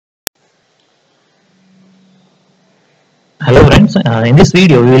Hello friends, in this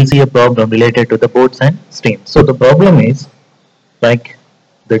video we will see a problem related to the ports and streams. So the problem is like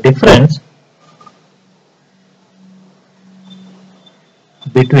the difference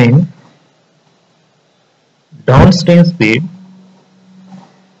between downstream speed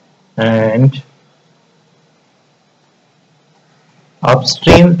and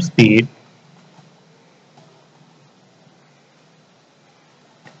upstream speed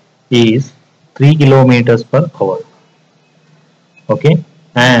is 3 kilometers per hour. Okay,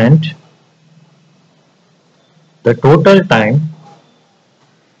 and the total time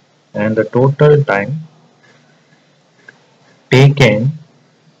taken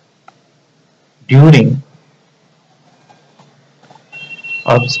during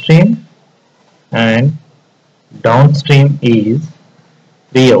upstream and downstream is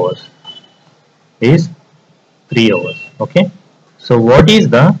 3 hours. Okay, so what is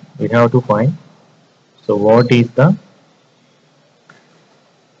the we have to find. So what is the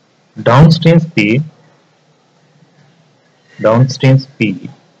downstream speed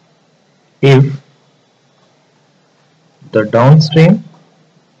if the downstream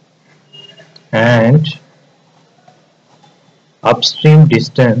and upstream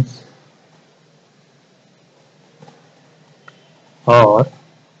distance are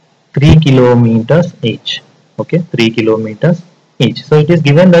 3 kilometers each. Okay, 3 kilometers each. So it is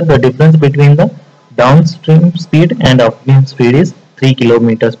given that the difference between the downstream speed and upstream speed is 3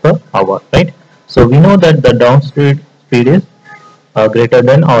 kilometers per hour, right? So we know that the downstream speed is greater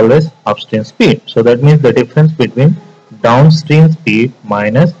than always upstream speed. So that means the difference between downstream speed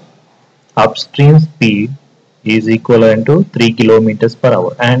minus upstream speed is equivalent to 3 kilometers per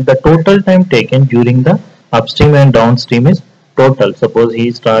hour, and the total time taken during the upstream and downstream is total. Suppose he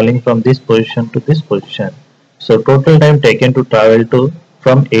is traveling from this position to this position, so total time taken to travel to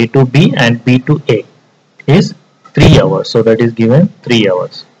from A to B and B to A is 3 hours. So that is given 3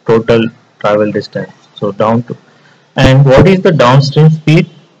 hours total travel distance. So down to, and what is the downstream speed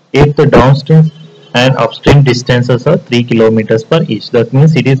if the downstream and upstream distances are 3 kilometers per each? That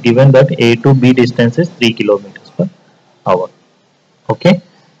means it is given that A to B distance is 3 kilometers per hour. Okay,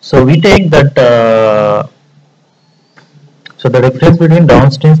 so we take that so the difference between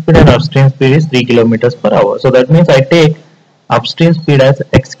downstream speed and upstream speed is 3 kilometers per hour. So that means I take upstream speed as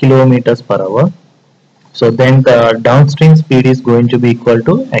x kilometers per hour. So then the downstream speed is going to be equal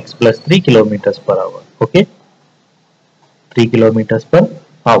to x plus 3 kilometers per hour. Okay, 3 kilometers per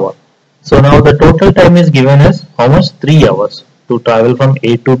hour. So now the total time is given as how much? 3 hours to travel from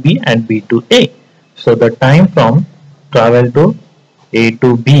A to B and B to A. So the time from travel to A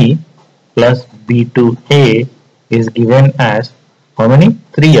to B plus B to A is given as how many?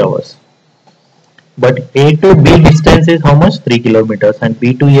 3 hours. But A to B distance is how much? 3 kilometers, and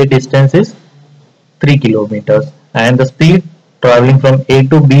B to A distance is 3 kilometers, and the speed traveling from A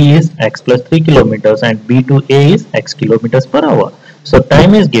to B is x plus 3 kilometers and B to A is x kilometers per hour. So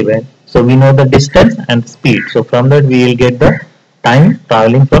time is given, so we know the distance and speed. So from that we will get the time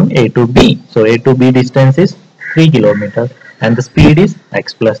traveling from A to B. So A to B distance is 3 kilometers and the speed is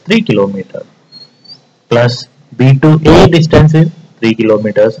x plus 3 kilometers, plus B to A distance is 3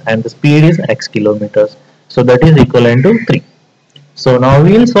 kilometers and the speed is x kilometers. So that is equivalent to 3. So now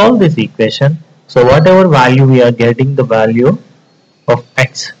we will solve this equation. So whatever value we are getting, the value of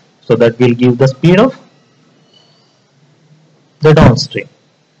x, so that will give the speed of the downstream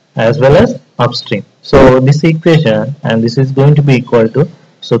as well as upstream. So this equation, and this is going to be equal to,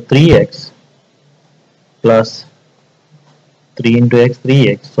 so 3x plus 3 into x,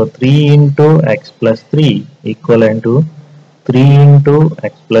 3x. So 3 into x plus 3 equivalent to 3 into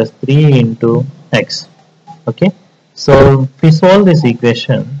x plus 3 into x. Okay, so if we solve this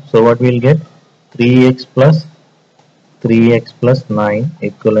equation, so what we will get? 3x plus 9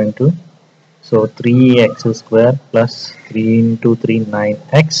 equivalent to, so 3x square plus 3 into 3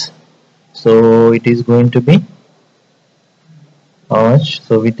 9x. So it is going to be how much?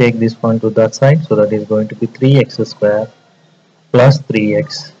 So we take this one to that side, so that is going to be 3x square plus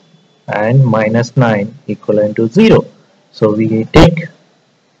 3x and minus 9 equivalent to 0. So we take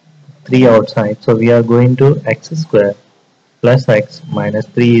 3 outside, so we are going to x square plus x minus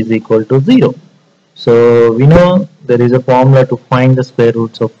 3 is equal to 0. So we know there is a formula to find the square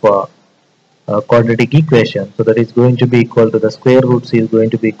roots of quadratic equation. So that is going to be equal to, the square roots is going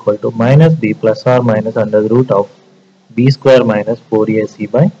to be equal to minus b plus r minus under the root of b square minus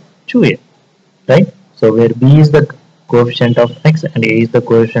 4ac by 2a, right? So where b is the coefficient of x and a is the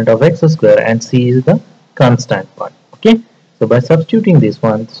coefficient of x square and c is the constant part. Okay, so by substituting this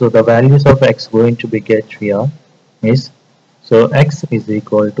one, so the values of x going to be get here is, so x is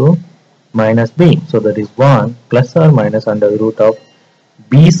equal to minus b. So that is 1 plus or minus under the root of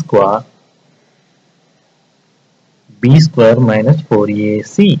b square minus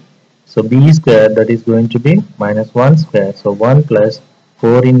 4ac. So b square, that is going to be minus 1 square. So 1 plus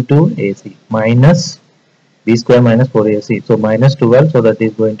 4 into ac minus b square minus 4ac. So minus 12. So that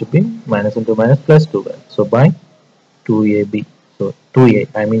is going to be minus into minus plus 12. So by 2ab. So 2a,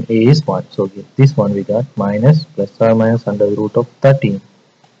 I mean a is 1. So this one we got minus plus or minus under the root of 13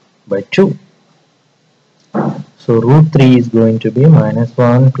 by 2. So root 3 is going to be minus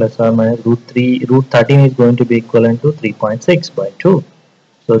 1 plus or minus root 13 is going to be equivalent to 3.6 by 2.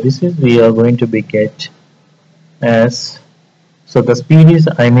 So this is we are going to be get as, so the speed is,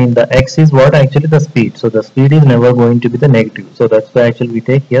 I mean the x is what, actually the speed. So the speed is never going to be the negative. So that's why actually we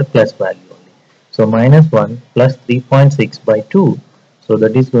take here plus value only. So minus 1 plus 3.6 by 2. So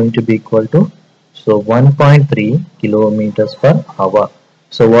that is going to be equal to, so 1.3 kilometers per hour.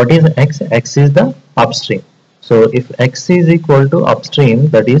 So what is x? X is the upstream. So if x is equal to upstream,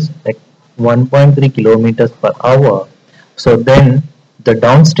 that is 1.3 kilometers per hour. So then the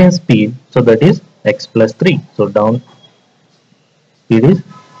downstream speed, so that is x plus 3. So down speed is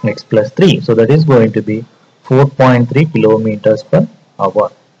x plus 3. So that is going to be 4.3 kilometers per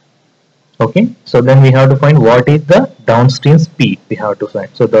hour. Okay, so then we have to find what is the downstream speed we have to find.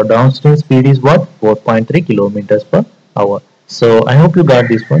 So the downstream speed is what? 4.3 kilometers per hour. So I hope you got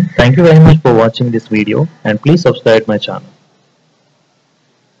this one. Thank you very much for watching this video and please subscribe my channel.